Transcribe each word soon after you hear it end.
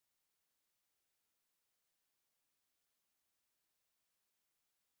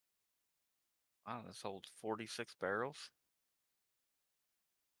Wow, this holds 46 barrels.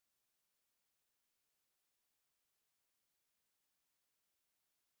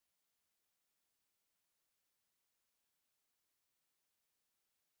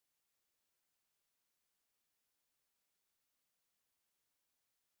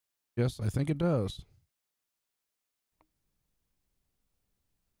 Yes, I think it does.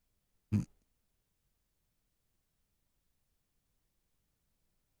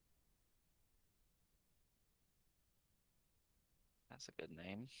 That's a good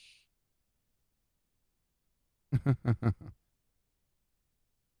name.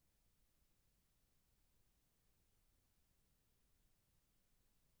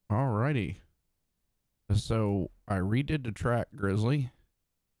 Alrighty. So I redid the track, Grizzly.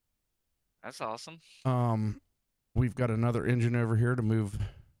 That's awesome. Um, we've got another engine over here to move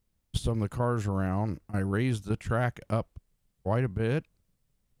some of the cars around. I raised the track up quite a bit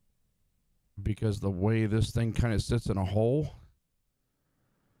because the way this thing kind of sits in a hole.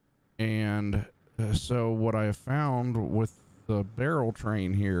 And so what I have found with the barrel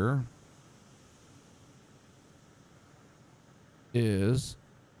train here is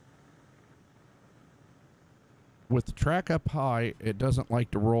with the track up high, it doesn't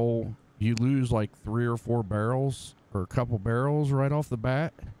like to roll. You lose like 3 or 4 barrels or a couple barrels right off the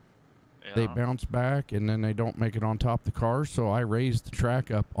bat. They Yeah. bounce back and then they don't make it on top of the car. So I raised the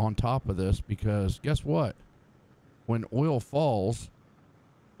track up on top of this because guess what? When oil falls,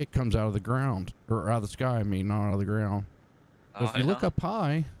 it comes out of the ground or out of the sky. I mean, not out of the ground. So Oh, if you look yeah. up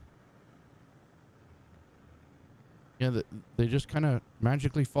high, yeah, they just kind of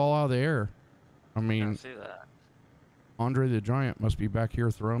magically fall out of the air. I I can mean, see that. Andre the Giant must be back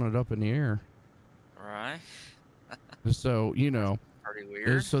here throwing it up in the air. Right? So, you That's know, pretty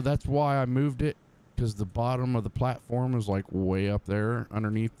weird. so that's why I moved it because the bottom of the platform is like way up there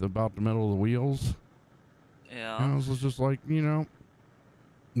underneath about the middle of the wheels. And Yeah. I was just like,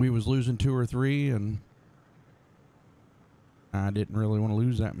 we was losing 2 or 3 and I didn't really want to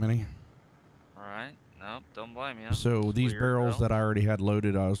lose that many. Right. Nope. Don't blame you. So It's these weird, barrels though. that I already had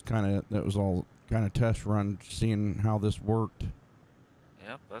loaded, that was all kind of test run, seeing how this worked.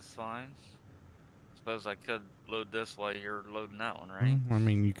 Yep, that's fine. Suppose I could load this while you're loading that one, right? I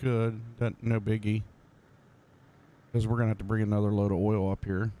mean, you could, that no biggie, because we're gonna have to bring another load of oil up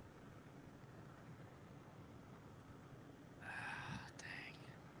here. Dang.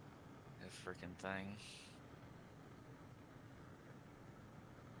 This freaking thing.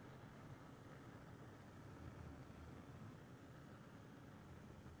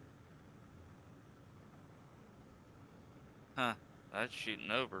 Huh. That's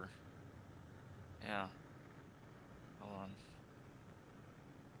shooting over. Yeah. Hold on.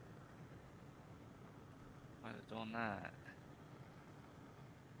 Why is it doing that?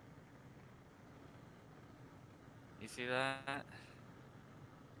 You see that?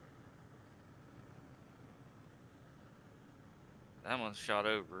 That one's shot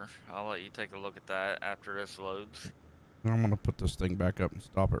over. I'll let you take a look at that after this loads. I'm gonna put this thing back up and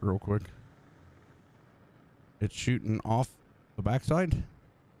stop it real quick. It's shooting off the backside.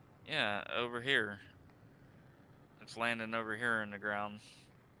 Yeah, over here. It's landing over here in the ground.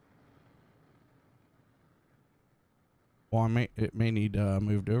 Well, it may need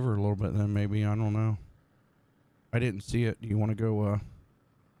moved over a little bit. Then maybe I don't know. I didn't see it. Do you want to go?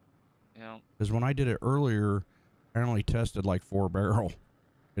 You know, Because when I did it earlier, I only tested like 4 barrel,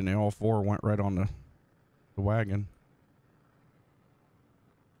 and they all 4 went right on the wagon.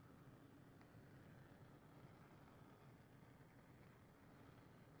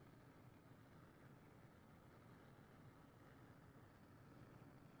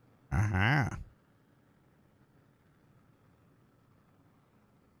 Aha.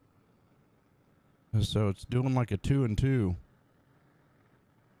 So it's doing like a 2 and 2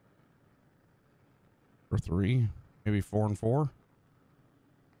 or 3, maybe 4 and 4.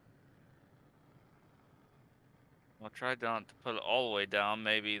 I tried down to put it all the way down.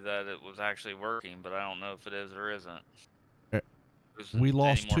 Maybe that it was actually working, but I don't know if it is or isn't. Eh, We Losing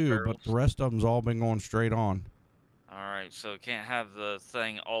any lost more 2, but the barrels? rest of them's all been going straight on. All right, so it can't have the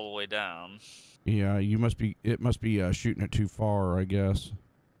thing all the way down. Yeah, you must be. It must be shooting it too far, I guess.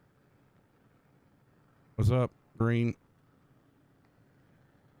 What's up, Green?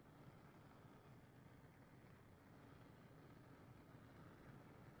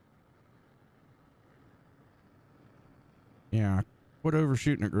 Yeah, quit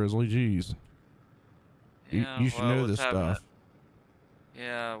overshooting it, Grizzly. Jeez, Yeah, you should well, know with this having it, stuff.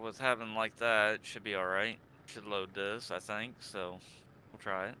 yeah, with having like that, it should be all right. Should load this, I think. So we'll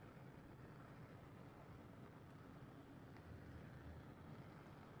try it.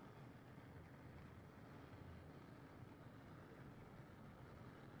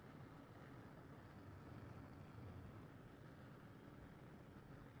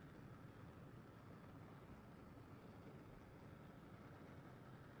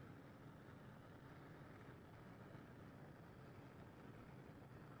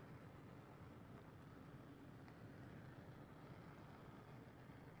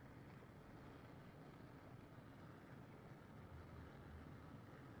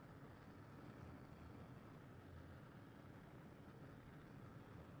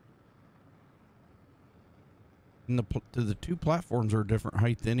 And the two platforms are different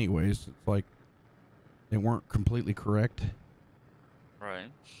height anyways. It's like they weren't completely correct. Right.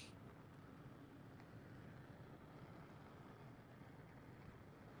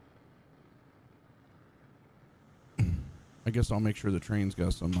 I guess I'll make sure the train's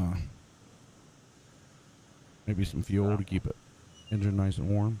got some, maybe some fuel to keep it engine nice and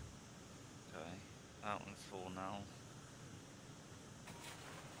warm. Okay. That one's full now.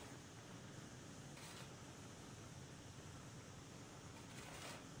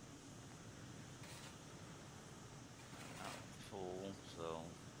 That one's full, so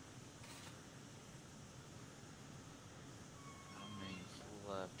how many's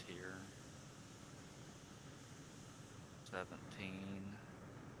left here? 17 and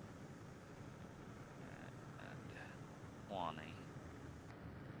 20. I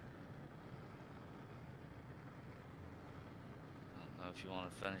don't know if you want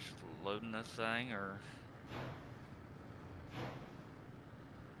to finish loading this thing or.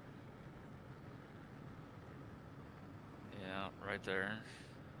 Yeah, right there.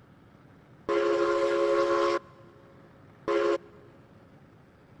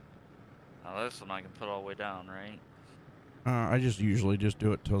 Now this one I can put all the way down, right? I just usually just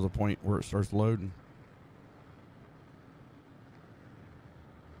do it till the point where it starts loading.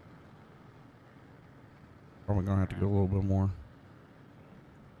 Probably gonna have to go a little bit more.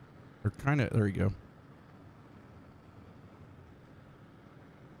 They're kind of, there you go.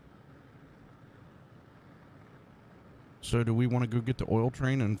 So do we want to go get the oil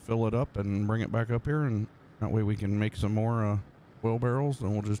train and fill it up and bring it back up here, and that way we can make some more oil barrels,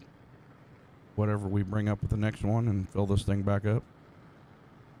 and we'll just whatever we bring up with the next one and fill this thing back up.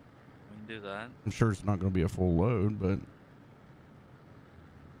 We can do that. I'm sure it's not going to be a full load, but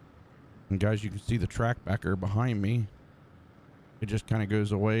and guys, you can see the track back there behind me. It just kind of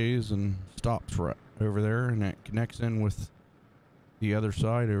goes a ways and stops right over there, and it connects in with the other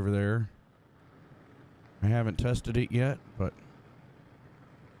side over there. I haven't tested it yet, but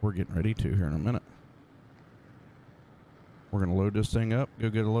we're getting ready to here in a minute. We're going to load this thing up, go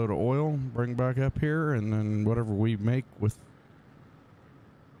get a load of oil, bring back up here, and then whatever we make with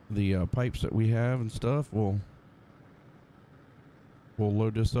the pipes that we have and stuff, we'll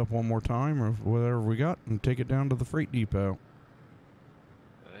load this up one more time or whatever we got and take it down to the freight depot.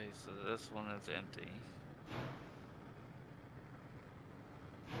 Okay, so this one is empty.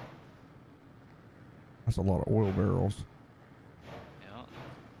 That's a lot of oil barrels. Yeah.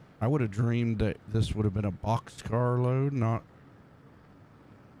 I would have dreamed that this would have been a boxcar load, not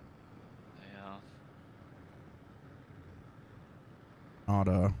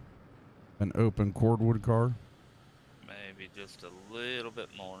an open cordwood car. Maybe just a little bit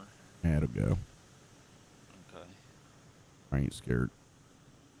more. Yeah, it'll go. Okay. I ain't scared.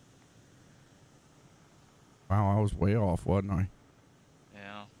 Wow, I was way off, wasn't I?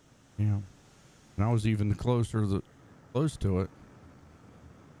 Yeah. Yeah. And I was even close to it.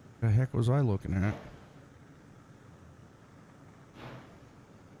 The heck was I looking at?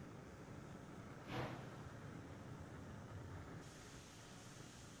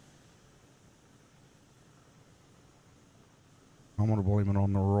 I'm gonna blame it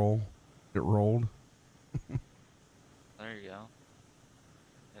on the roll. It rolled. There you go.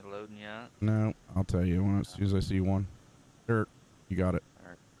 It loading yet? No, I'll tell you when as soon as I see one. There, you got it.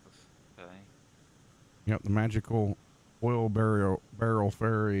 There it goes. Okay. Yep, the magical oil barrel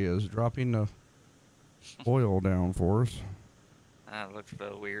ferry is dropping the oil down for us. That looks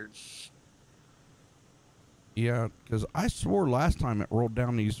so weird. Yeah, because I swore last time it rolled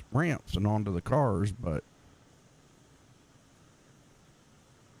down these ramps and onto the cars, but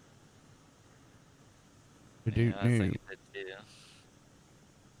it Yeah, ain't I new. think it did too.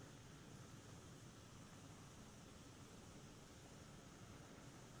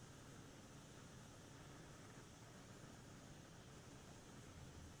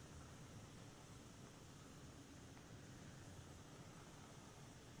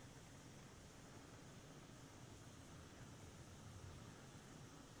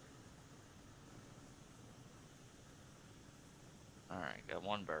 Alright, got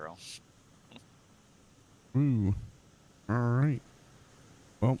one barrel. Ooh. All right.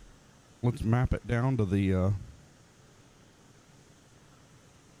 Well, let's map it down to Went the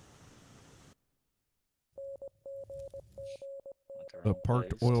the wrong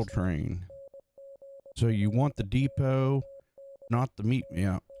parked place. oil train. So you want the depot, not the meat.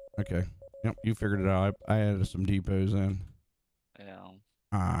 Yeah. Okay. Yep. You figured it out. I added some depots in.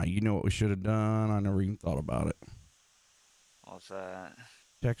 Yeah. You know what we should have done? I never even thought about it. What's that?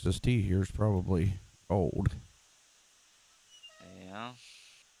 Texas tea here is probably cold. Yeah.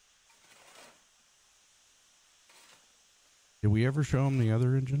 Did we ever show him the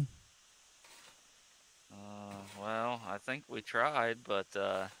other engine? Well, I think we tried, but,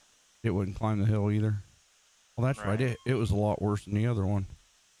 It wouldn't climb the hill either. Well, that's right. right. It was a lot worse than the other one.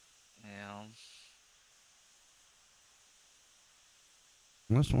 Yeah.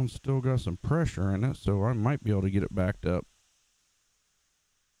 And this one's still got some pressure in it, so I might be able to get it backed up.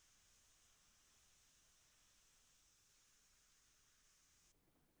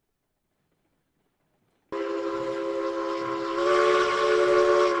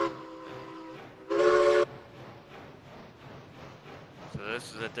 So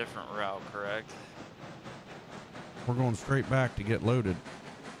this is a different route, correct? We're going straight back to get loaded.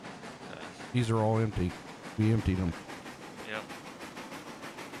 Okay. These are all empty. We emptied them. Yep.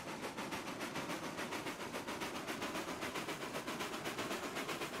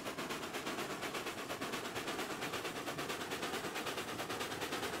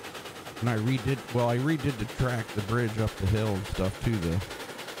 And I redid the track, the bridge up the hill and stuff too, though.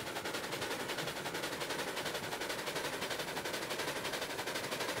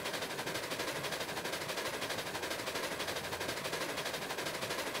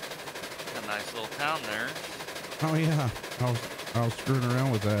 A nice little town there. Oh yeah, I was screwing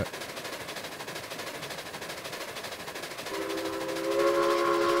around with that.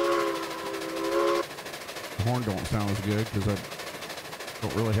 The horn don't sound as good because I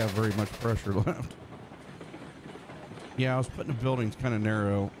don't really have very much pressure left. Yeah, I was putting the buildings kind of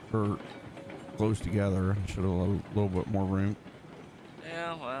narrow or close together. I should have a little bit more room.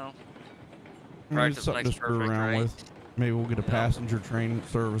 Yeah, well, Maybe it's practice something to makes screw perfect, around right? with. Maybe we'll get a Yep. passenger train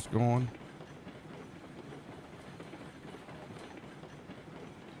service going.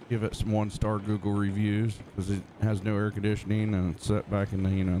 Give it some 1-star Google reviews because it has no air conditioning and it's set back in the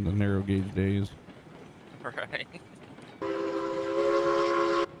the narrow gauge days. Right.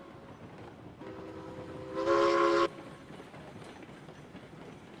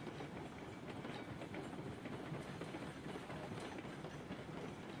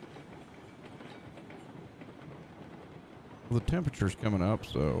 Well, the temperature's coming up,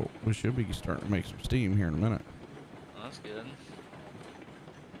 so we should be starting to make some steam here in a minute. Well, that's good.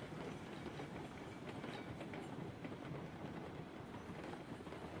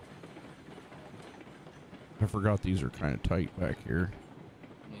 I forgot these are kind of tight back here.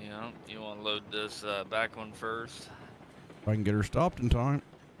 Yeah. You want to load this back one first? If I can get her stopped in time.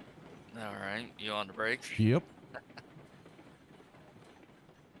 All right. You on the brakes? Yep.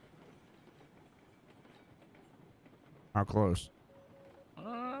 How close?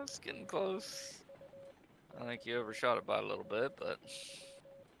 It's getting close. I think you overshot it by a little bit, but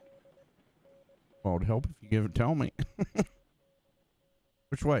Well, it'd help if you tell me.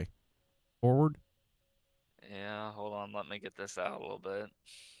 Which way? Forward? yeah, hold on. Let me get this out a little bit.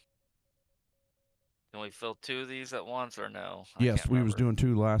 Can we fill two of these at once or no? I Yes, can't we was remember.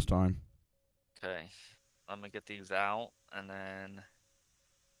 doing 2 last time. Okay. Let me get these out and then.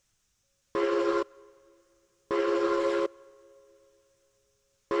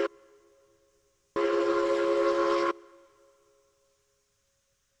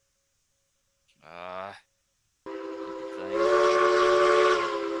 Uh, Stupid thing.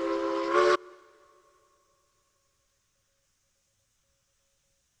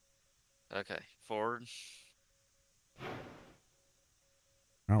 Okay, forward.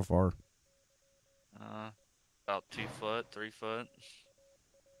 How far? Uh, about 2 foot, 3 foot.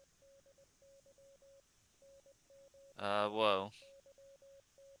 Whoa.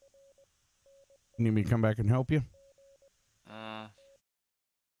 You need me to come back and help you? Uh,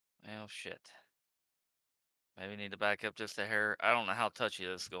 oh shit. Maybe need to back up just a hair. I don't know how touchy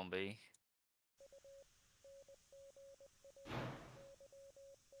this is gonna be.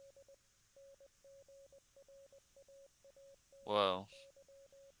 Whoa.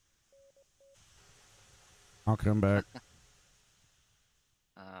 I'll come back.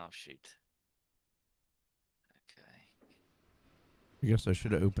 Oh shoot. Okay. I guess I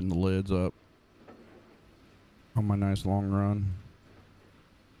should have opened the lids up on my nice long run.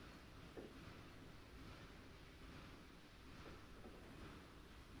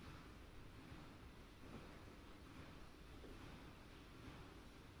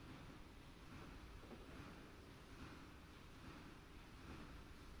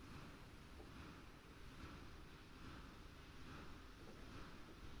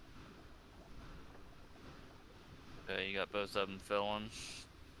 Okay, you got both of them filling.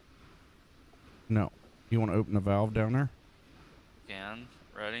 No. You want to open the valve down there? Can.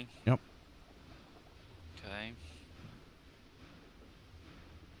 Ready? Yep. Okay.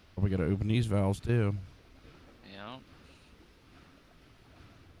 We got to open these valves too. Yeah.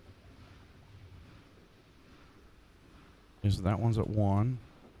 So that one's at 1.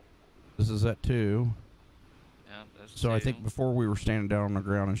 This is at 2. Yeah, there's So I 2. think before we were standing down on the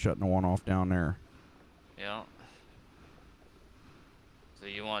ground and shutting the one off down there. Yeah. So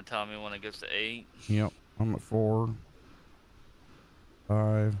you want to tell me when it gets to 8? Yep. I'm at 4,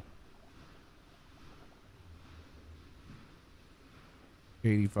 5,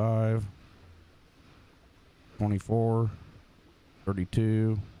 85, 24,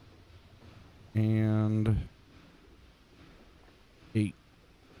 32, and 8.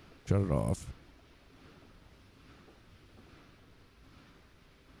 Shut it off.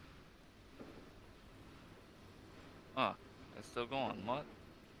 Huh. It's still going. What?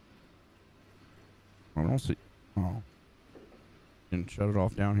 I don't see. Oh. And shut it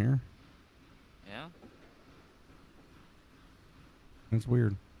off down here. Yeah? That's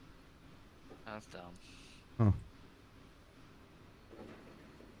weird. That's dumb. Huh.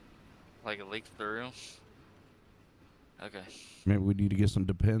 Like it leaked through? Okay. Maybe we need to get some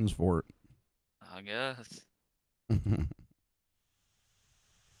depends for I guess. it.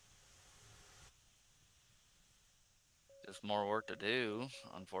 Just more work to do,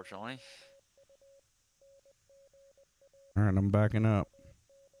 unfortunately. All right, I'm backing up.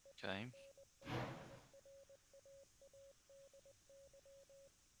 Okay.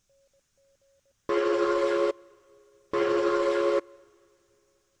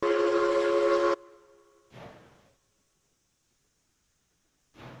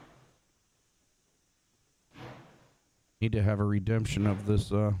 Need to have a redemption of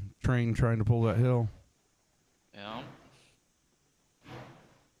this train trying to pull that hill. Yeah.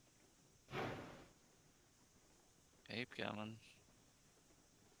 Keep coming.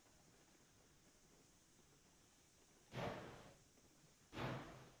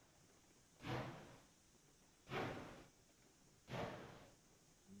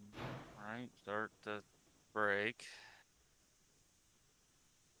 Alright, start the brake.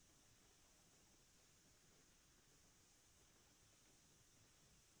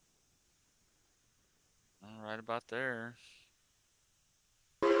 Right about there.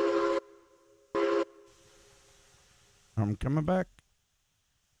 I'm coming back.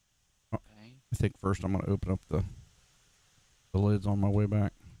 Oh, Okay. I think first I'm going to open up the lids on my way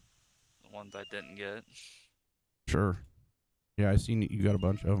back. The ones I didn't get. Sure. Yeah, I seen you got a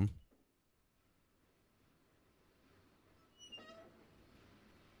bunch of them.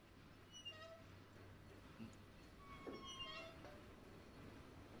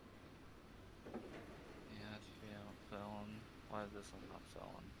 Yeah, it should be out filling. Why is this one not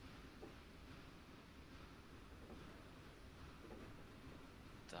filling?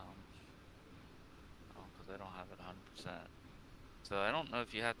 Dumb. Oh, because I don't have it 100%. So I don't know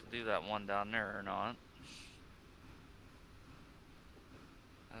if you have to do that one down there or not.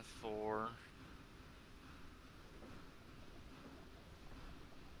 That's 4.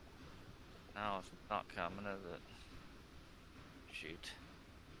 No, it's not coming, is it? Shoot.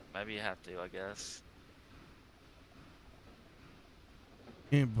 Maybe you have to, I guess.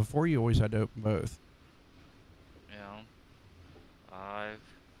 Yeah, before you always had to open both. You know, 5,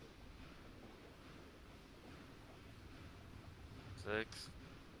 6.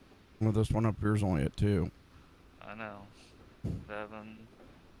 Well, this one up here is only at 2. I know. 7,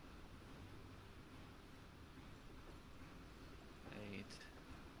 8.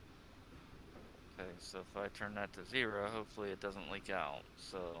 Okay, so if I turn that to 0, hopefully it doesn't leak out.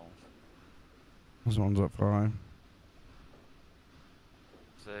 So This one's at 5.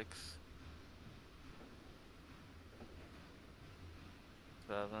 6,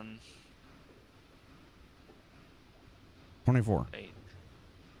 7, 24. 8.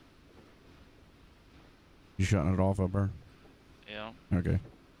 You shutting it off up there? Yeah. Okay.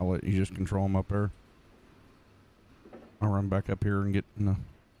 I'll let you just control them up there. I'll run back up here and get in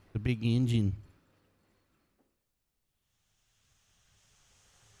the big engine.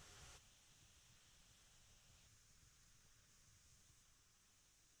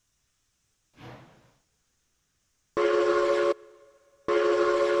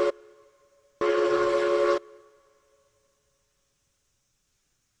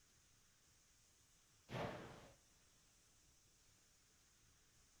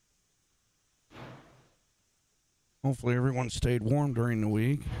 Hopefully everyone stayed warm during the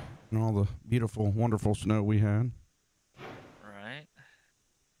week and all the beautiful, wonderful snow we had. Right.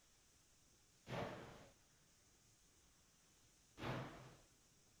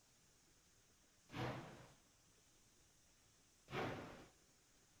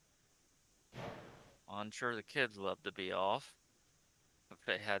 I'm sure the kids love to be off if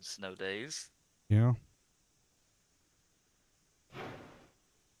they had snow days. Yeah.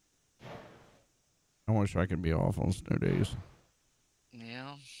 I wish I could be off on snow days.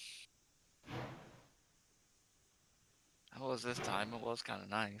 Yeah. How was this time? It was kind of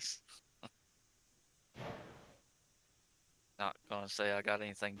nice. Not gonna say I got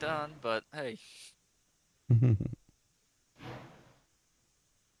anything done, but hey, go ahead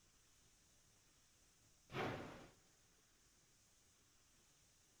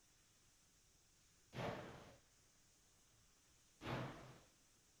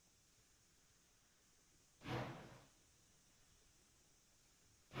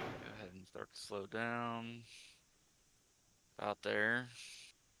and start to slow down. About there.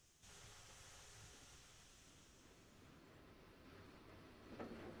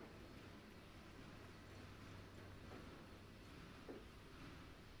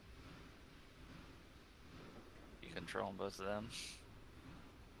 You controlling both of them.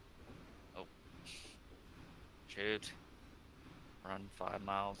 Oh, shoot. Run 5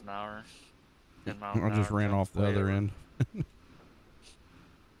 miles an hour, 10 miles I an just hour, ran jump off the way other over. end.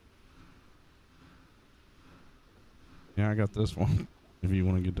 Yeah, I got this one. If you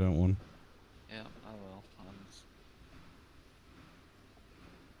want to get that one. Yeah, I will.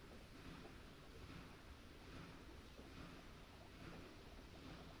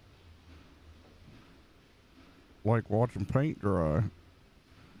 Like watching paint dry.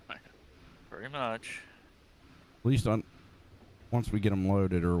 At Pretty much. least on once we get them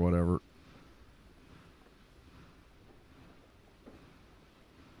loaded or whatever.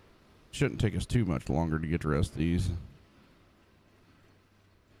 Shouldn't take us too much longer to get the rest of these.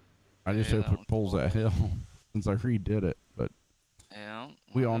 I just Okay, hope that it one's pulls that full. hill since I redid it. But Yeah,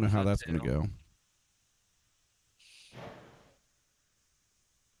 we I all hope know how so that's going to too. go.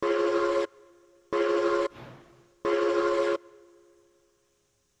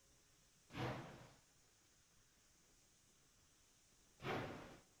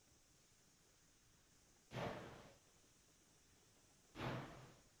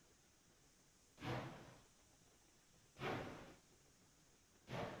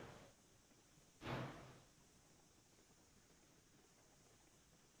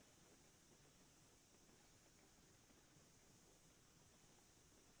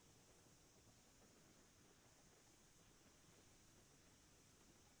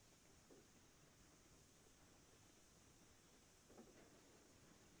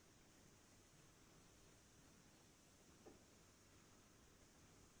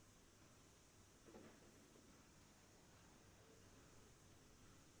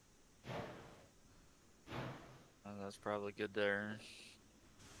 That's probably good there.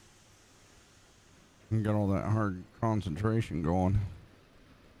 And got all that hard concentration going.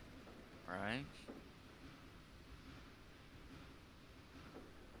 Right?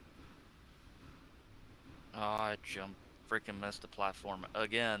 Oh, I jumped. Freaking missed the platform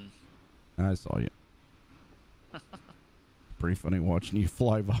again. I saw you. Pretty funny watching you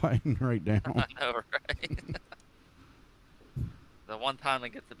fly by and right down. I know, right? The one time I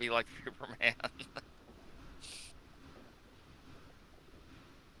get to be like Superman.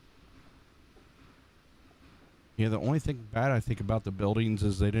 Yeah, the only thing bad I think about the buildings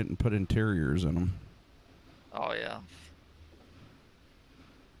is they didn't put interiors in them. Oh, yeah.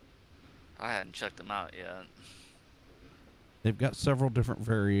 I hadn't checked them out yet. They've got several different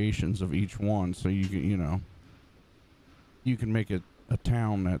variations of each one, so you can, you can make it a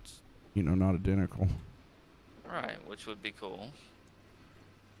town that's, not identical. Right, which would be cool.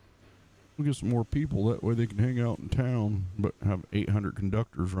 We'll get some more people, that way they can hang out in town, but have 800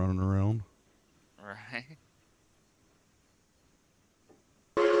 conductors running around. Right?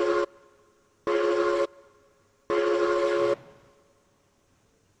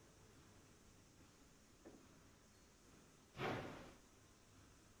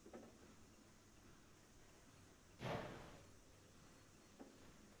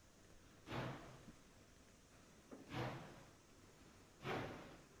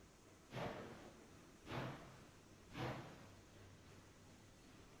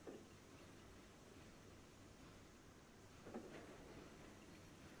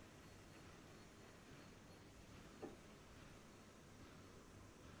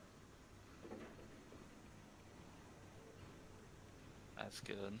 That's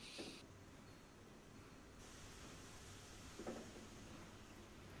good.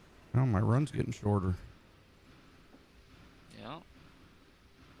 Oh, my run's getting shorter. Yeah.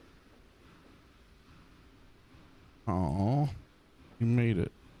 Oh, you made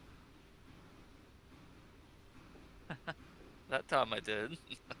it. That time I did.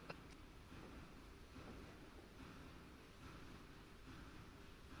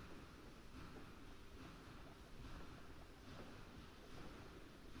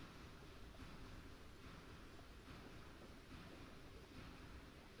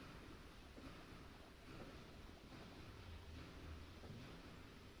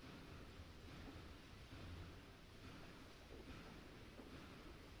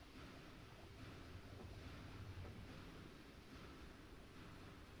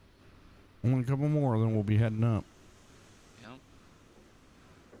 Only a couple more, then we'll be heading up. Yep.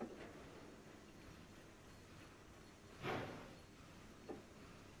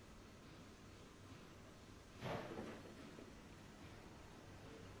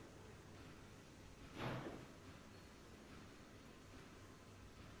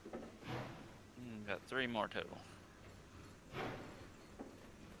 Got 3 more total.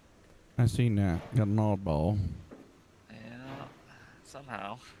 I seen that. Got an oddball. Yeah,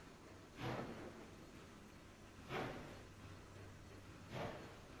 somehow.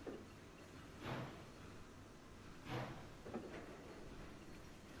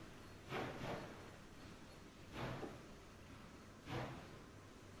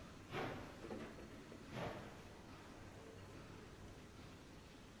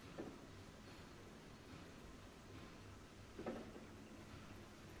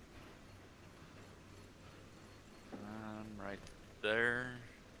 Right there.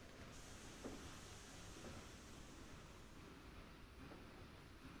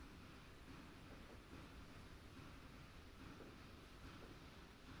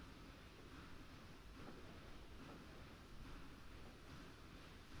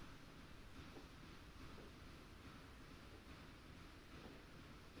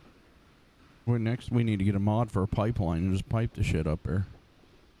 Well, next we need to get a mod for a pipeline and just pipe the shit up there.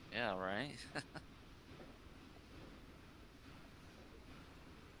 Yeah, right.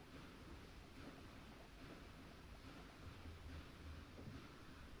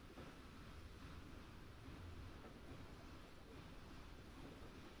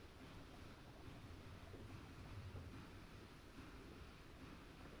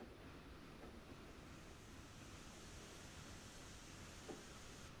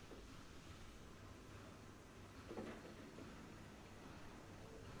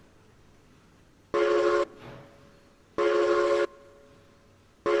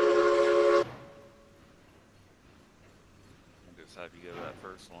 I'll just have you go to that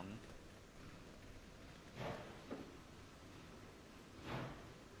first one.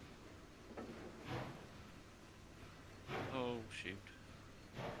 Oh, shoot.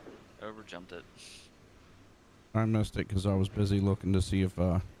 Overjumped it. I missed it because I was busy looking to see if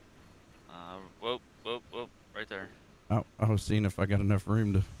Whoop, whoop, whoop. Right there. I was seeing if I got enough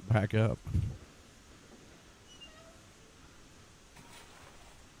room to back up.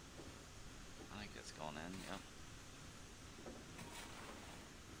 I think it's going in, yep.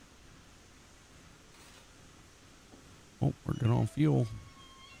 Oh, we're good on fuel.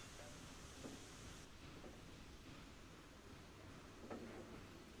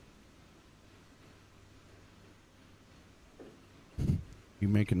 You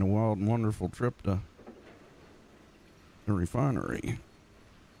making the wild and wonderful trip to the refinery.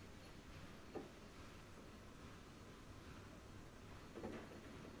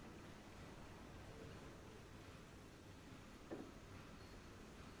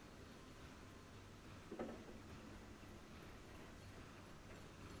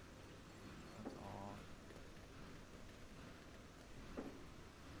 That's off.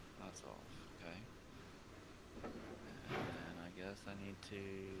 That's off. Okay. And I guess I need to...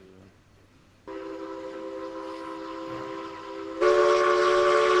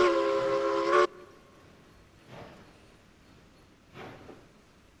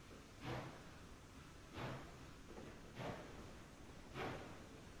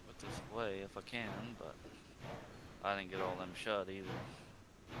 put this away if I can, but I didn't get all them shut either.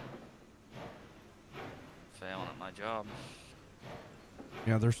 Failing at my job.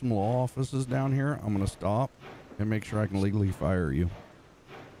 Yeah, there's some law offices down here. I'm gonna stop and make sure I can legally fire you.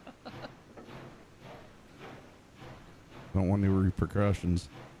 Don't want any repercussions.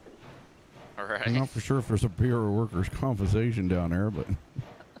 All right. I'm not for sure if there's a Bureau of Workers' Compensation down there, but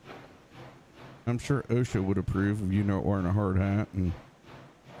I'm sure OSHA would approve of you not wearing a hard hat and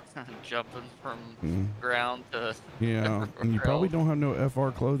Jumping from ground to yeah, and you everywhere probably else. don't have no FR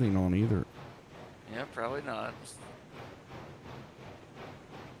clothing on either. Yeah, probably not.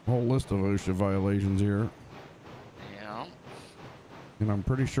 Whole list of OSHA violations here, Yeah. and I'm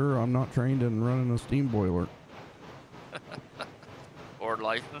pretty sure I'm not trained in running a steam boiler. Or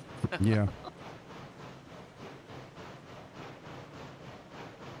license. Yeah.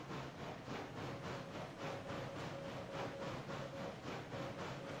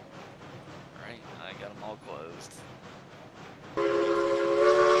 Right, I got them all closed.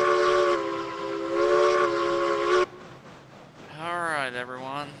 All right,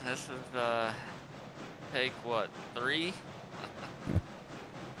 everyone. This is take what, 3?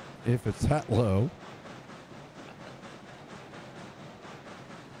 If it's that low.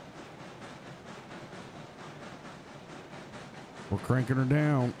 We're cranking her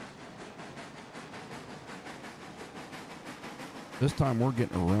down. This time we're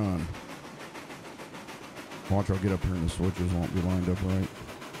getting a run. Watch, I'll get up here and the switches won't be lined up right.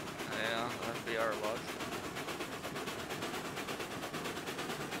 Yeah, that'd be our luck.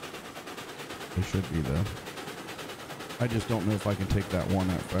 They should be though. I just don't know if I can take that one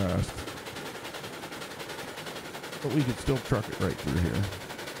that fast. But we could still truck it right through here.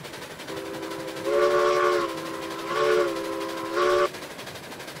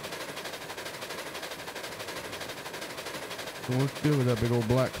 So what's good with that big old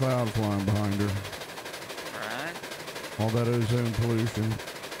black cloud flying behind her? Alright. All that ozone pollution.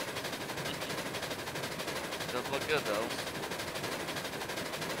 Does look good though.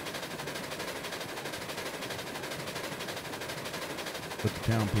 But the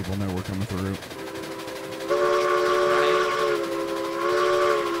town people know we're coming through.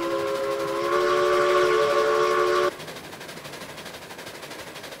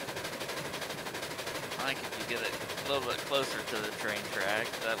 I think if you get it a little bit closer to the train track,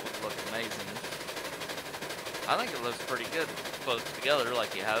 that would look amazing. I think it looks pretty good close together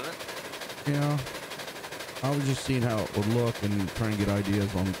like you have it. Yeah. I was just seeing how it would look and trying to get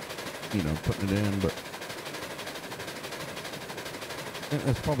ideas on, you know, putting it in, but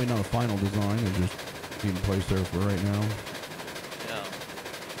that's probably not a final design. It's just being placed there for right now. Yeah.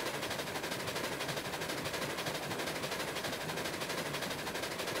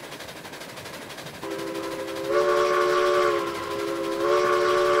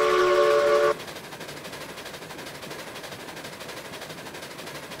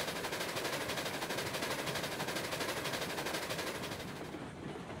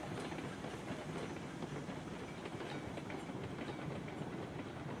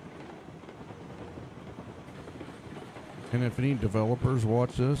 And if any developers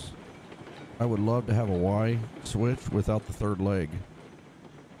watch this, I would love to have a Y switch without the third leg.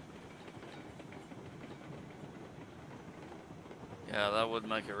 Yeah, that would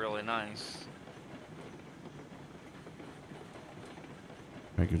make it really nice.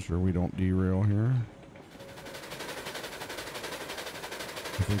 Making sure we don't derail here.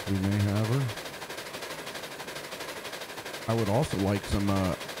 I think we may have her. I would also like some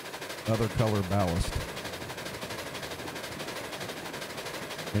other color ballast.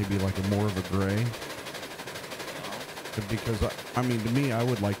 Maybe like a more of a gray. Because, I mean, to me, I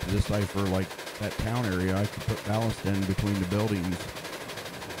would like to decipher like that town area. I could put ballast in between the buildings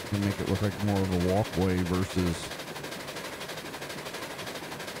and make it look like more of a walkway versus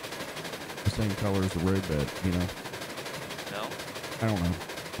the same color as the roadbed, you know? No? I don't know.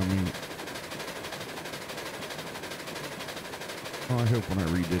 I mean, well, I hope when I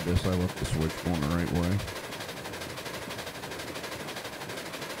redid this, I left the switch going the right way.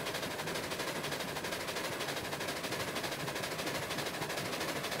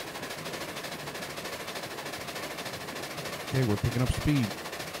 Okay, we're picking up speed.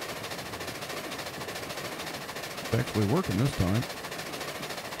 It's actually working this time.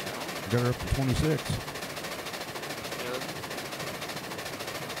 Yeah. Got her up to 26. Good.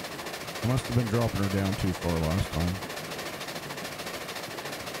 I must have been dropping her down too far last time.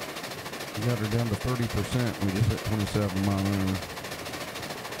 We got her down to 30%. We just hit 27 mile an hour.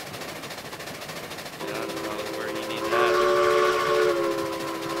 Yeah, that's probably where you need that.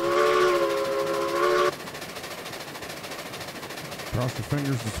 Cross your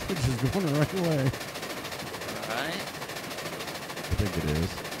fingers, the switch is going the right way. Alright. I think it is.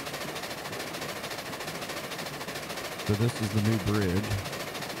 So this is the new bridge.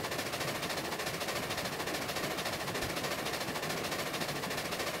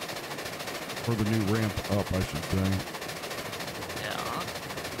 Or the new ramp up, I should say. Yeah.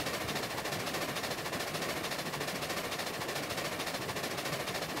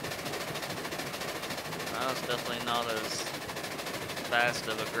 Well, it's definitely not as fast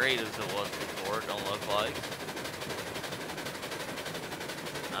of a grade as it was before, it don't look like.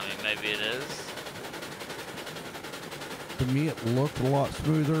 I mean, maybe it is. To me, it looked a lot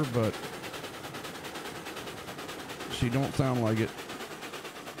smoother, but she don't sound like it.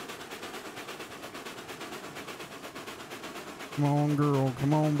 Come on, girl.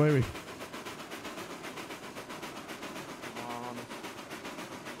 Come on, baby. Come on.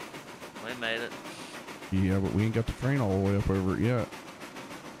 We made it. Yeah, but we ain't got the train all the way up over it yet.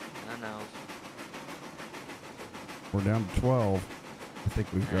 I know. We're down to 12. I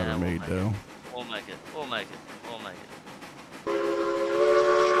think we've got Yeah, her made, though. We'll make it. We'll make it. We'll make it.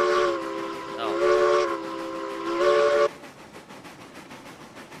 Oh.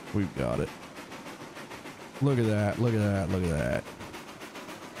 We've got it. Look at that. Look at that. Look at that.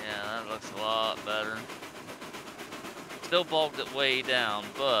 Yeah, that looks a lot better. Still bogged it way down,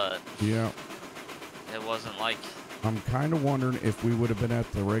 but Yeah. it wasn't like I'm kind of wondering if we would have been at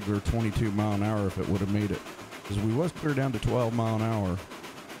the regular 22 mile an hour if it would have made it. Because we was clear down to 12 mile an hour.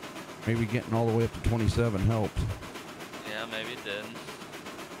 Maybe getting all the way up to 27 helped. Yeah, maybe it did.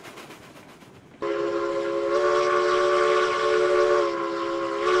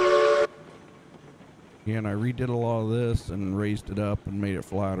 Yeah, and I redid a lot of this and raised it up and made it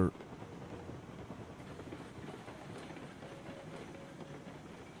flatter.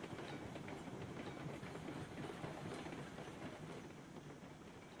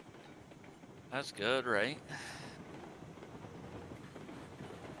 That's good, right?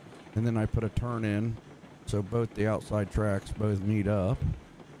 And then I put a turn in, so both the outside tracks both meet up.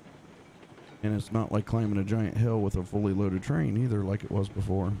 And it's not like climbing a giant hill with a fully loaded train either, like it was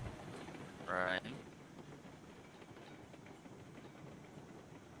before. Right.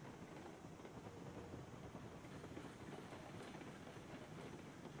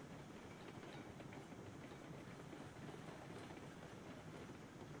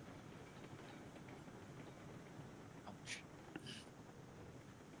 Ouch.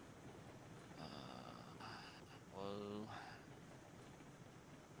 Whoa.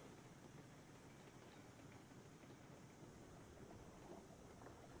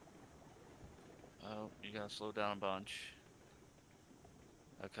 Oh, you gotta slow down a bunch.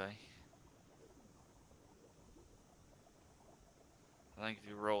 Okay. I think if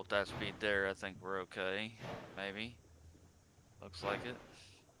you roll at that speed there, I think we're okay. Maybe. Looks like it.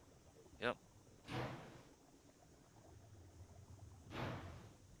 Yep.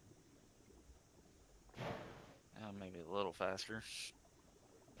 Maybe a little faster.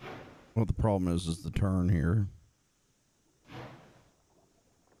 Well, the problem is the turn here.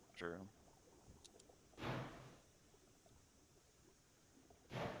 True.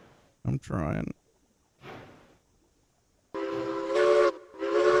 I'm trying.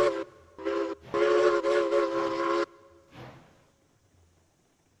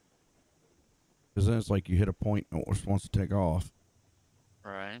 Because then it's like you hit a point and it just wants to take off.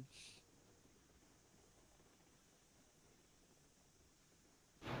 Right.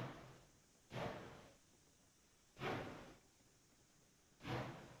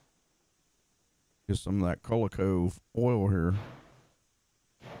 Get some of that Colico oil here.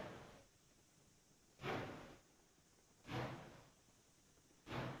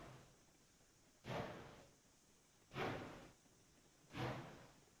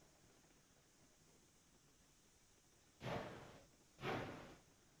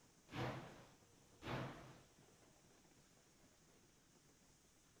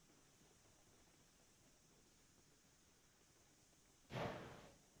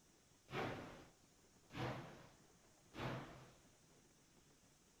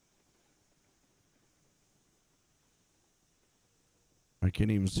 I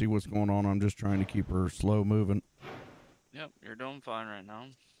can't even see what's going on. I'm just trying to keep her slow moving. Yep, you're doing fine right now.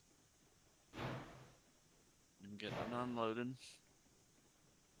 I'm getting it unloaded.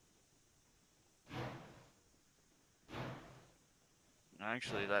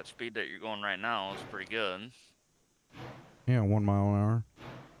 Actually, that speed that you're going right now is pretty good. Yeah, 1 mile an hour.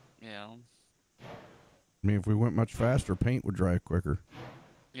 Yeah. I mean, if we went much faster, paint would dry quicker.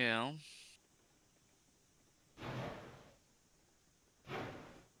 Yeah.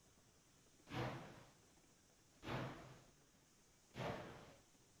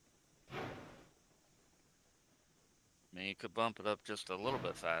 I mean, you could bump it up just a little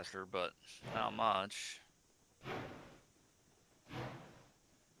bit faster, but not much.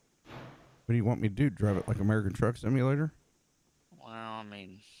 What do you want me to do? Drive it like American Truck Simulator? Well, I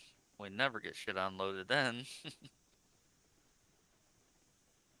mean, we never get shit unloaded then.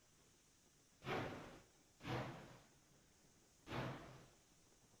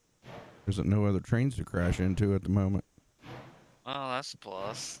 There's no other trains to crash into at the moment. Well, that's a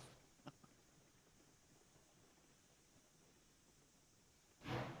plus.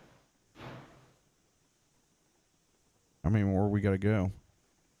 I mean, where we gotta go?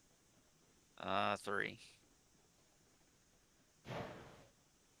 3.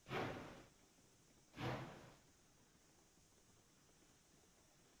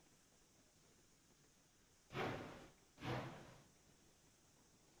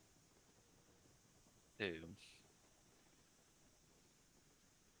 Two.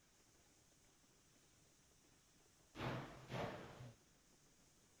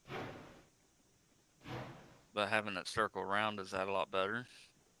 But having it circle around, is that a lot better?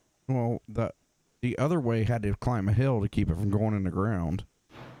 Well, the other way had to climb a hill to keep it from going in the ground.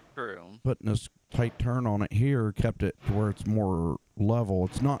 True. Putting this tight turn on it here kept it to where it's more level.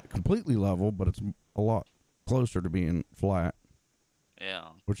 It's not completely level, but it's a lot closer to being flat. Yeah.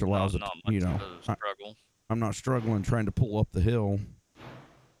 Which allows it Not to, much of a struggle. I'm not struggling trying to pull up the hill.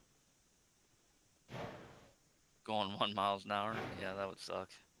 Going 1 miles an hour? Yeah, that would suck.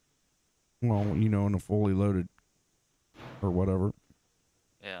 Well, you know, in a fully loaded or whatever.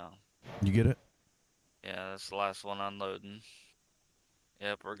 Yeah. You get it? Yeah, that's the last one unloading.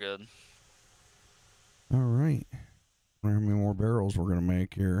 Yep, we're good. All right. I wonder how many more barrels we're going to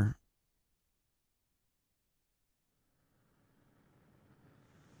make here.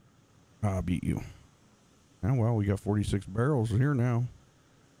 I beat you. Oh, well, we got 46 barrels here now.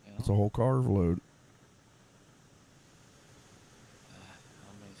 Yeah. That's a whole car's load.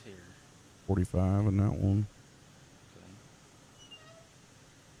 How many's here? 45 in that one. Okay.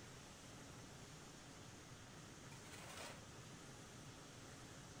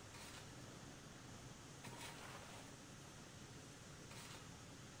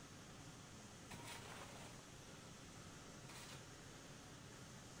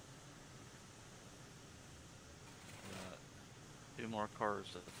 Got 2 more cars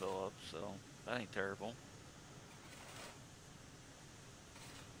to fill up, so that ain't terrible.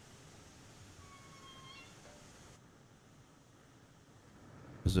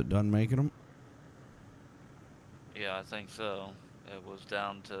 Is it done making them? Yeah, I think so. It was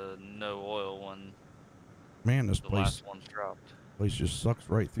down to no oil when Man, this the place last one's dropped. just sucks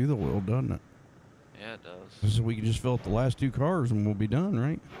right through the oil, doesn't it? Yeah, it does. So we can just fill up the last 2 cars and we'll be done,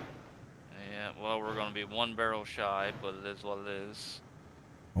 right? Yeah, well, we're gonna be 1 barrel shy, but it is what it is.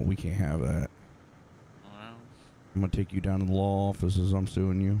 Oh, we can't have that. Well, I'm going to take you down to the law offices. I'm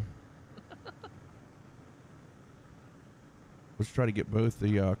suing you. Let's try to get both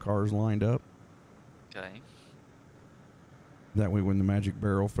the cars lined up. okay. That way when the magic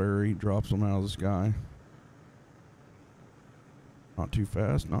barrel ferry drops them out of the sky. Not too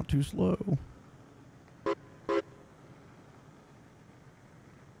fast, not too slow. Could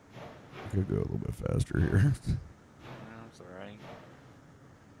go a little bit faster here. Well, that's alright.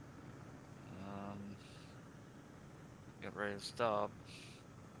 Get ready to stop.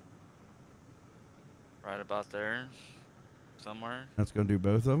 Right about there. Somewhere. That's going to do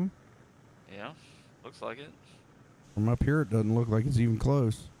both of them. Yeah, looks like it. From up here, it doesn't look like it's even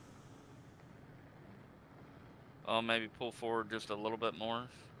close. Oh, maybe pull forward just a little bit more,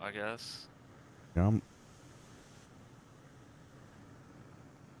 I guess. Yeah,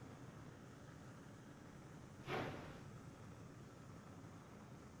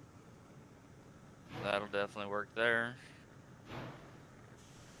 That'll definitely work there.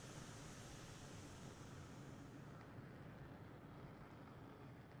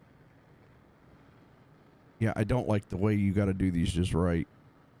 yeah, I don't like the way you got to do these just right.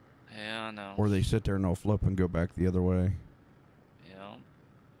 Yeah, I know. Or they sit there and they'll flip and go back the other way. Yeah.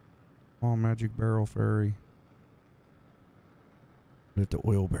 Oh, magic barrel ferry. Let the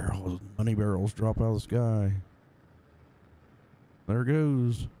oil barrels, money barrels drop out of the sky. There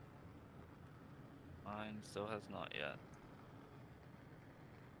goes. Mine still has not yet.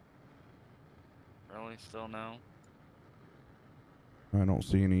 Really? Still no? I don't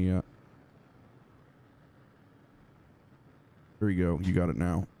see any yet. There you go. You got it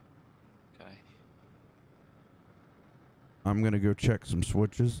now. Okay. I'm going to go check some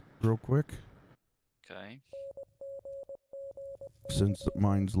switches real quick. Okay. Since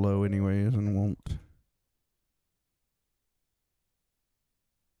mine's low anyways and won't.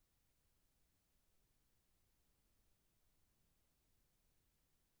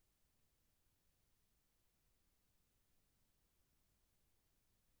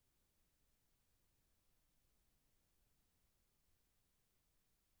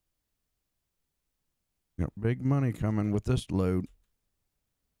 Got big money coming with this load.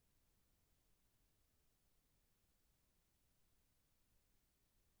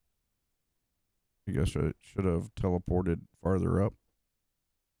 I guess I should have teleported farther up.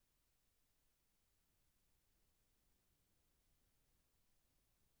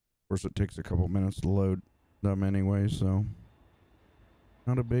 Of course, it takes a couple minutes to load them anyway, so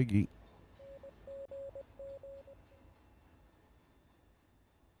not a biggie.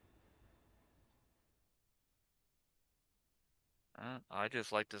 I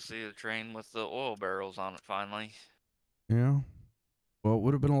just like to see the train with the oil barrels on it finally. Yeah. Well, it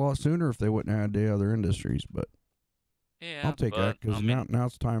would have been a lot sooner if they wouldn't add the other industries, but I'll Yeah, take that but I because mean, now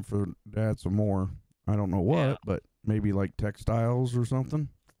it's time for to add some more. I don't know yeah, what, but maybe like textiles or something.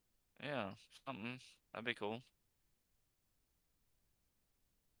 yeah, something. That'd be cool.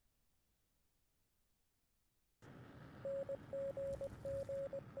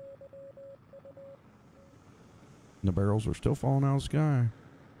 And the barrels are still falling out of the sky.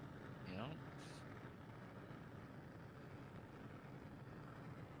 You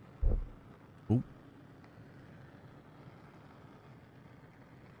know? Oop.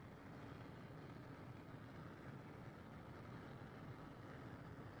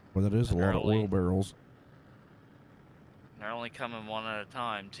 Well, that is a And lot of oil barrels. they're only coming one at a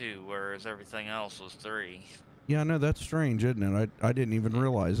time too, whereas everything else was 3. Yeah, I know, that's strange, isn't it? I didn't even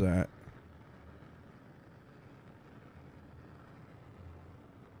realize that.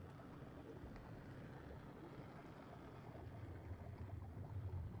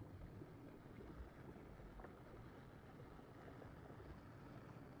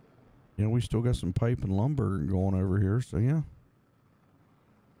 You know, we still got some pipe and lumber going over here, so yeah.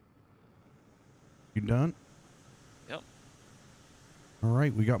 You done? Yep. All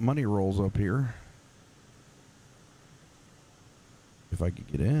right, we got money rolls up here. If I could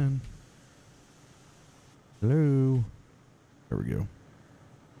get in. Hello. There we go.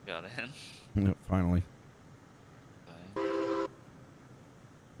 Got in. Yep, finally. Okay.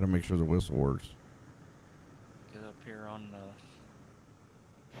 Gotta make sure the whistle works. Get up here on the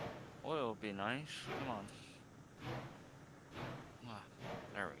oil would be nice. Come on. Ah,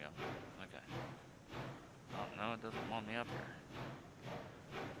 there we go. Okay. Oh, no, it doesn't want me up here.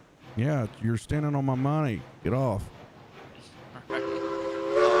 Yeah, you're standing on my money. Get off. Right.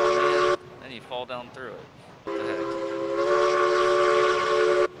 Oh, man. Then you fall down through it. What the heck?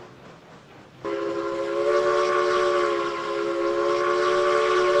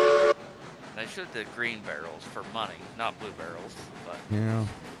 They should do green barrels for money, not blue barrels, but... Yeah.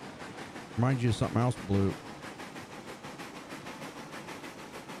 Reminds you of something else blue.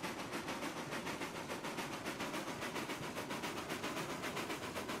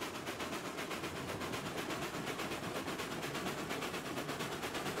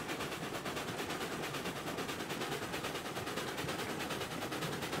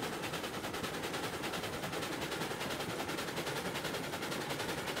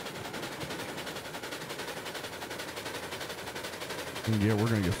 Yeah, we're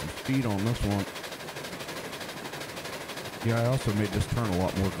going to get some speed on this one. Yeah, I also made this turn a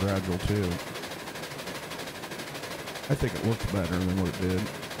lot more gradual, too. I think it looks better than what it did.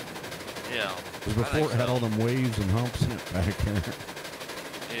 Yeah. Because before it had all them waves and humps in it back there.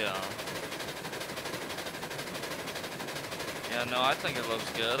 Yeah. Yeah, no, I think it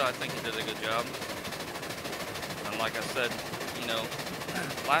looks good. I think you did a good job. And like I said, you know,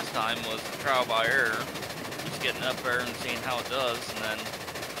 last time was trial by error. Just getting up there and seeing how it does, and then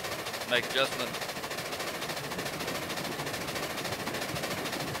make adjustments.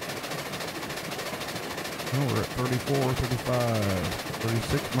 Oh, we're at 34, 35,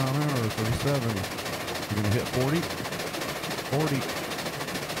 36 mile an hour, 37. You're going to hit 40? 40.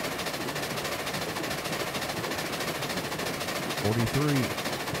 43.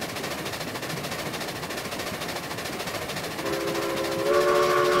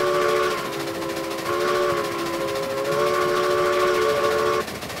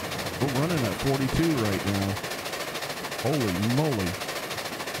 We're running at 42 right now. Holy moly.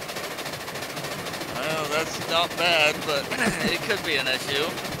 Well, that's not bad, but it could be an issue.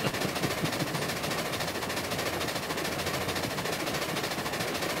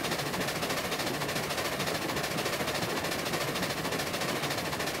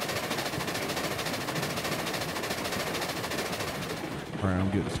 Alright,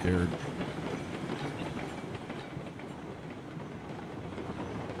 I'm getting scared.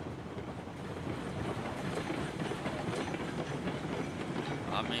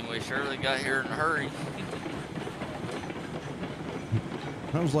 I mean, we surely got here in a hurry.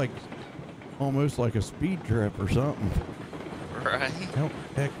 That was like almost like a speed trip or something. Right.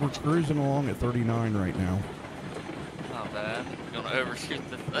 Heck, we're cruising along at 39 right now. Not bad. Gonna overshoot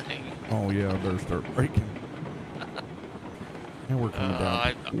the thing. Oh yeah, I better start braking. And we're coming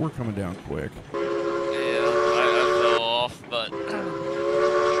down. We're coming down quick. Yeah, I fell off, but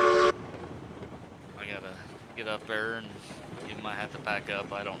I gotta get up there, and you might have to back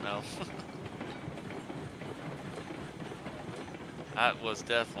up. I don't know. That was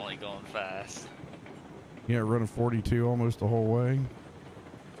definitely going fast. Yeah, running 42 almost the whole way.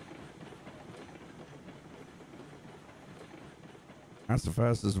 That's the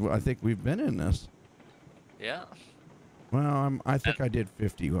fastest I think we've been in this. Yeah. Well, I think I did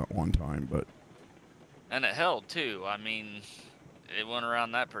 50 at one time, but... And it held, too. I mean, it went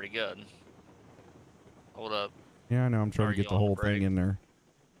around that pretty good. Hold up. Yeah, I know. I'm trying to get the whole thing in there.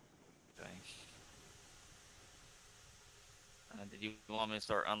 Okay. Did you want me to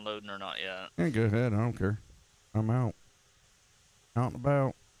start unloading or not yet? Yeah, go ahead. I don't care. I'm out. Out and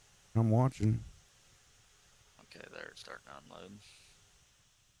about. I'm watching. Okay, there, it's starting to unload.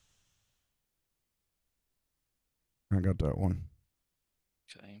 I got that one.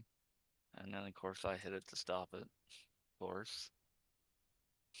 Okay. And then, of course, I hit it to stop it. Of course.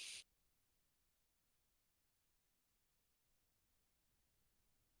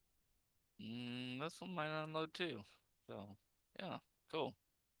 This one might unload too. So, yeah, cool.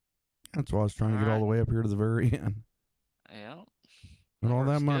 That's why I was trying All to get all right. the way up here to the very end. Yeah, And that all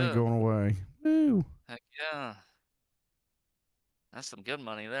that works money good. going away. Woo! Heck yeah. That's some good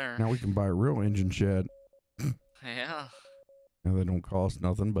money there. Now we can buy a real engine shed. Yeah. Now they don't cost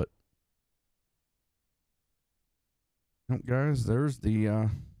nothing, but guys, there's the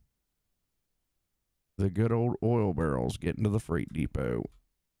good old oil barrels getting to the freight depot.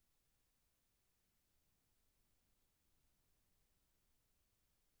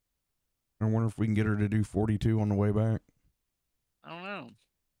 I wonder if we can get her to do 42 on the way back. I don't know.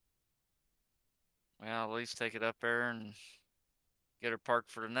 Well, at least take it up there and get her parked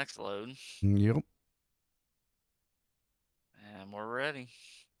for the next load. Yep. And we're ready.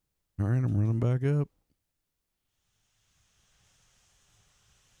 All right, I'm running back up.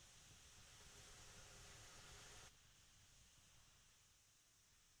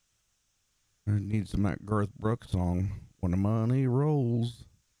 I need some of that Garth Brooks song. When the money rolls.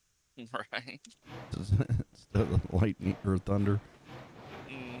 Right. Instead of lightning or thunder.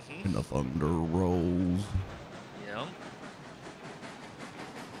 Mm-hmm. And the thunder rolls. Yep.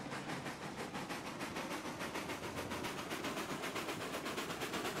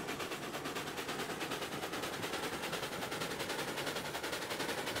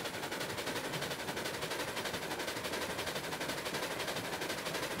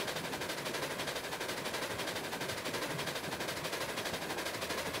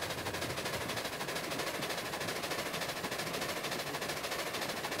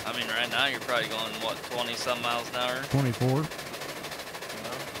 I mean, right now you're probably going, what, 20-some miles an hour? 24. You know,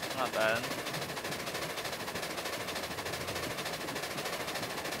 not bad.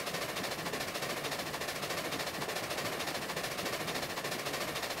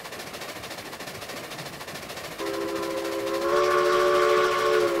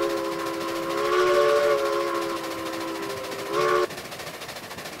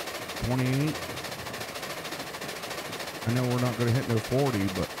 I know we're not going to hit no 40,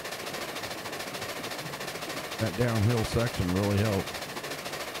 but that downhill section really helped.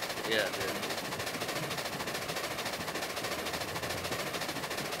 Yeah, it did.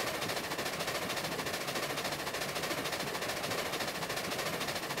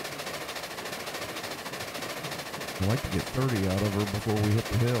 I'd like to get 30 out of her before we hit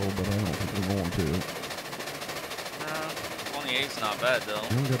the hill, but I don't think we're going to. No, 28's not bad, though.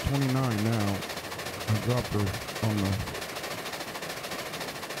 We got 29 now. I dropped her on the...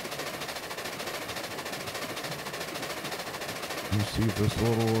 Let me see if this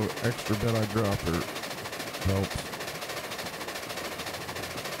little extra bit I dropped her helps.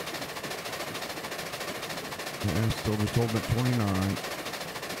 Yeah, still just holding at 29.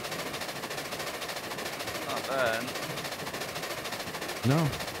 Not bad. No.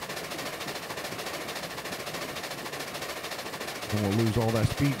 And we'll lose all that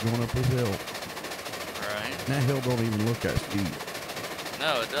speed going up this hill. Right. And that hill don't even look that steep.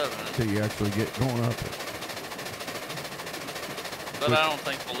 No, it doesn't. Until you actually get going up it. But I don't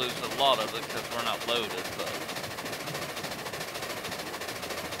think we'll lose a lot of it because we're not loaded, but...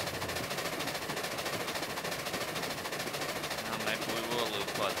 maybe we will lose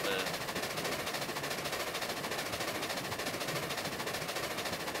quite a bit.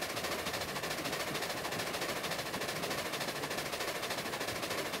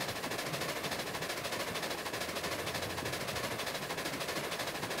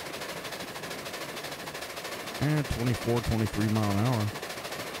 And 24, 23 mile an hour.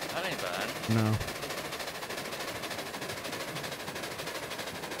 That ain't bad. No.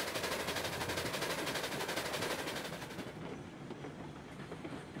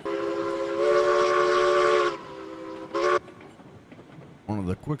 One of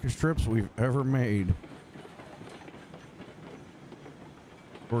the quickest trips we've ever made. Of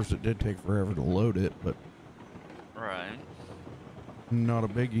course, it did take forever to load it, but... Right. Not a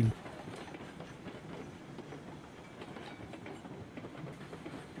biggie.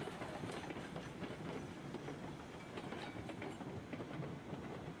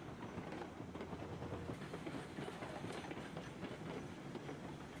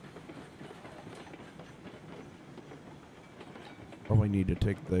 Probably need to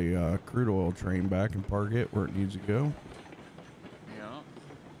take the crude oil train back and park it where it needs to go. Yeah.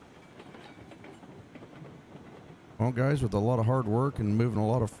 Well, guys, with a lot of hard work and moving a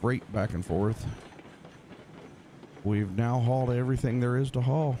lot of freight back and forth, we've now hauled everything there is to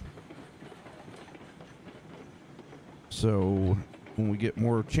haul. So when we get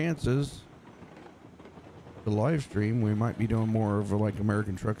more chances to live stream, we might be doing more of a like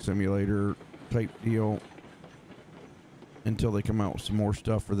American Truck Simulator type deal. until they come out with some more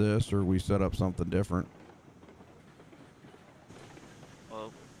stuff for this, or we set up something different.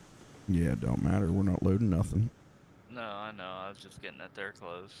 Well, Yeah, it don't matter. We're not loading nothing. no, I know. I was just getting it there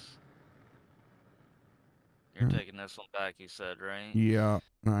close. You're taking this one back, you said, right? Yeah,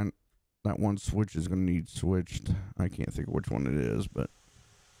 that one switch is going to need switched. I can't think of which one it is, but...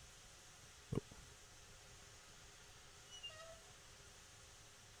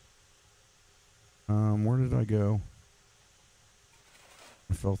 where did I go?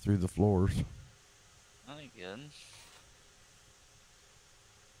 I fell through the floors. I think good.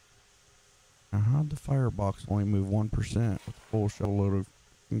 Now, how'd the firebox only move 1% with a full shovel load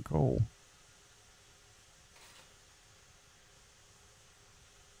of coal?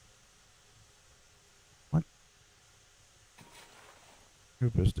 What?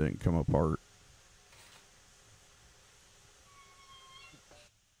 Hope this didn't come apart.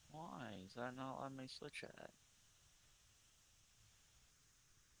 Why is that not letting me switch that?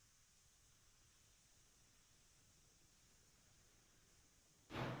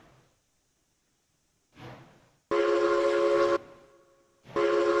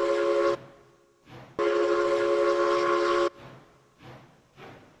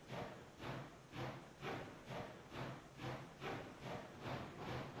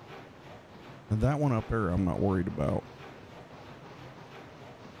 And that one up there, I'm not worried about.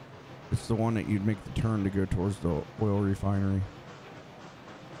 It's the one that you'd make the turn to go towards the oil refinery.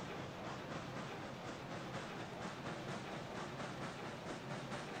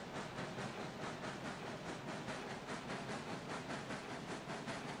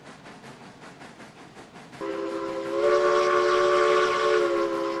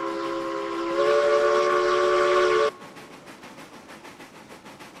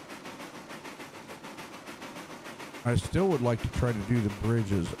 I still would like to try to do the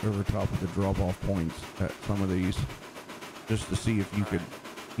bridges over top of the drop-off points at some of these, just to see if you could,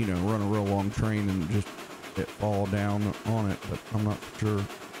 you know, run a real long train and just it fall down on it, but I'm not sure.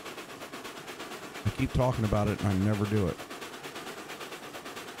 I keep talking about it and I never do it.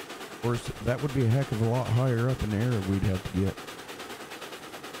 Of course, that would be a heck of a lot higher up in the air we'd have to get.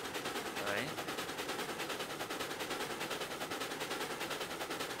 Right?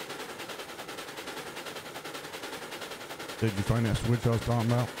 Did you find that switch I was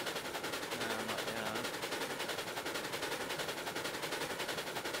talking about?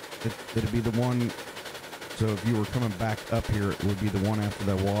 It'd be the one, so if you were coming back up here, it would be the one after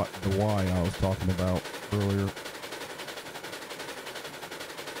the Y I was talking about earlier.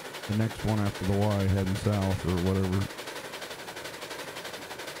 The next one after the Y heading south or whatever.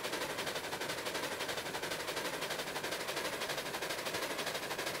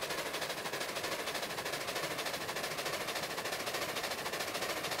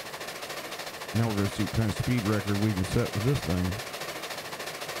 Now we're going to see what kind of speed record we can set with this thing.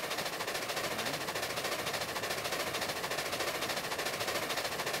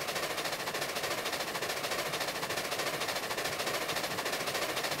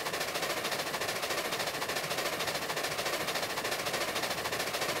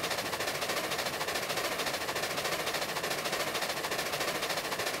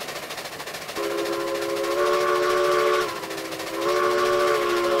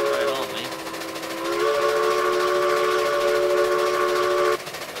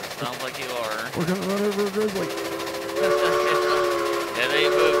 We're gonna run over a grizzly. It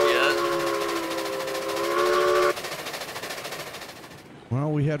ain't moved yet.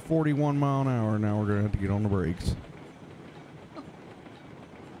 Well, we had 41 mile an hour. Now we're gonna have to get on the brakes.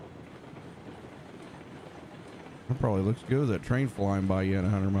 That probably looks good. That train flying by you at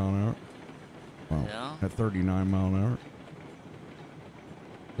 100 mile an hour. Well, Yeah. at 39 mile an hour.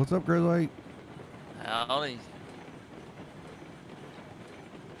 What's up, Grizzly? Howdy.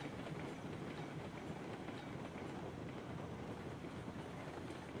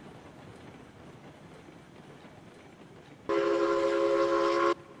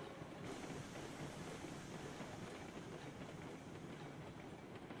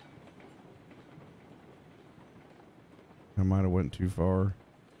 I might have went too far.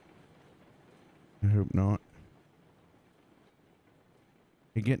 I hope not.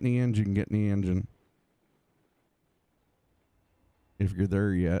 Hey, get in the engine, get in the engine. If you're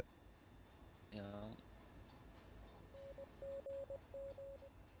there yet. Yeah.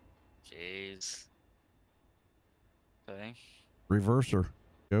 Jeez. Okay. Reverser.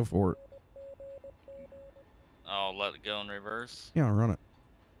 Go for it. I'll let it go in reverse. Yeah, run it.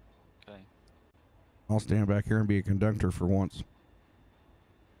 Okay. I'll stand back here and be a conductor for once.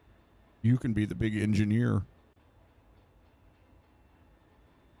 You can be the big engineer.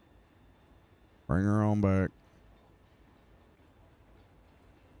 Bring her on back.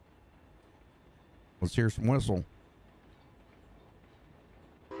 Let's hear some whistle.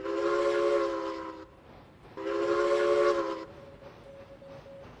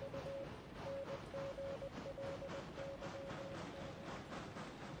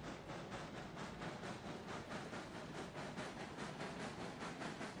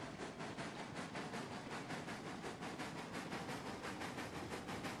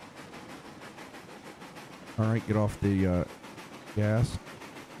 All right, get off the gas.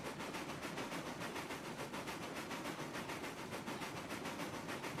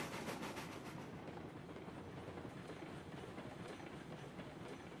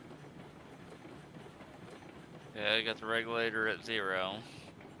 Yeah, I got the regulator at 0.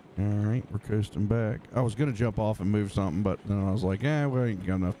 All right, we're coasting back. I was gonna jump off and move something, but then I was like, "Eh, we ain't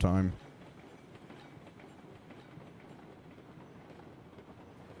got enough time."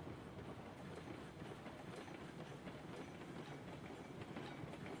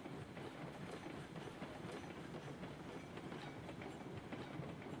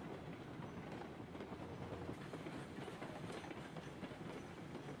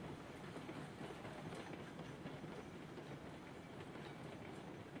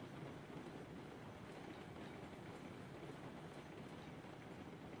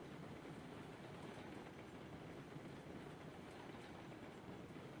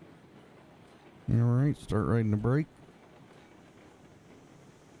 All right, start riding the brake.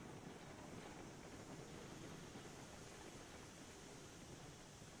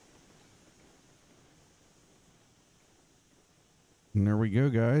 And there we go,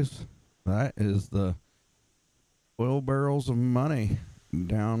 guys. That is the oil barrels of money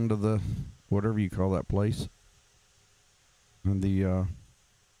down to the whatever you call that place. And the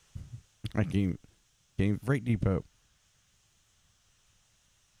I can't freight depot.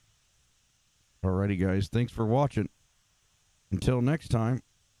 Alrighty, guys. Thanks for watching. Until next time,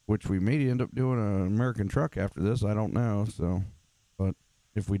 which we may end up doing an American truck after this. I don't know. So, but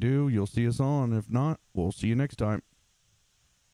if we do, you'll see us on. If not, we'll see you next time.